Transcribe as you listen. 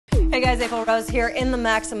guys, April Rose here in the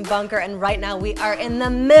Maxim Bunker, and right now we are in the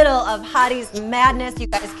middle of Hottie's madness. You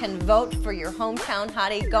guys can vote for your hometown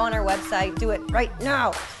hottie. Go on our website, do it right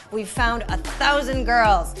now. We found 1,000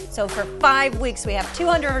 girls. So for 5 weeks, we have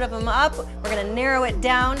 200 of them up. We're gonna narrow it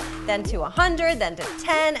down, then to 100, then to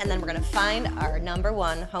 10, and then we're gonna find our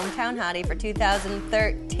 #1 hometown hottie for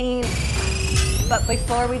 2013. But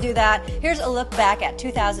before we do that, here's a look back at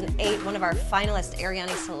 2008, one of our finalists,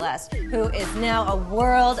 Arianny Celeste, who is now a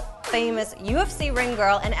world famous UFC ring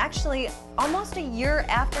girl, and actually almost a year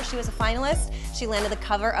after she was a finalist, she landed the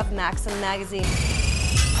cover of Maxim magazine.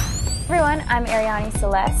 Hey everyone, I'm Arianny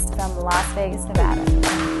Celeste from Las Vegas,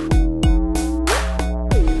 Nevada.